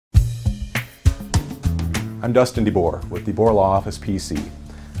I'm Dustin DeBoer with DeBoer Law Office PC.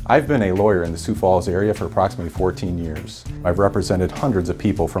 I've been a lawyer in the Sioux Falls area for approximately 14 years. I've represented hundreds of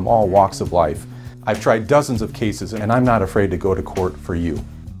people from all walks of life. I've tried dozens of cases, and I'm not afraid to go to court for you.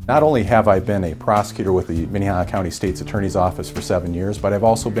 Not only have I been a prosecutor with the Minnehaha County State's Attorney's Office for 7 years, but I've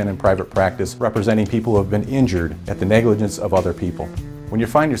also been in private practice representing people who have been injured at the negligence of other people. When you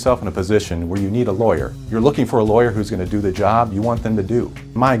find yourself in a position where you need a lawyer, you're looking for a lawyer who's going to do the job you want them to do.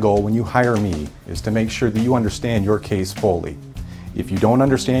 My goal when you hire me is to make sure that you understand your case fully. If you don't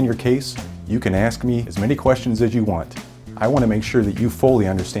understand your case, you can ask me as many questions as you want. I want to make sure that you fully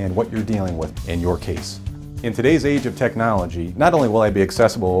understand what you're dealing with in your case. In today's age of technology, not only will I be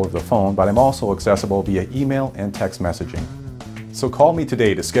accessible over the phone, but I'm also accessible via email and text messaging. So call me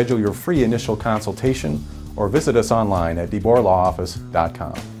today to schedule your free initial consultation or visit us online at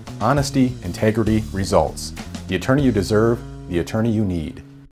DeBoerLawOffice.com. Honesty, integrity, results. The attorney you deserve, the attorney you need.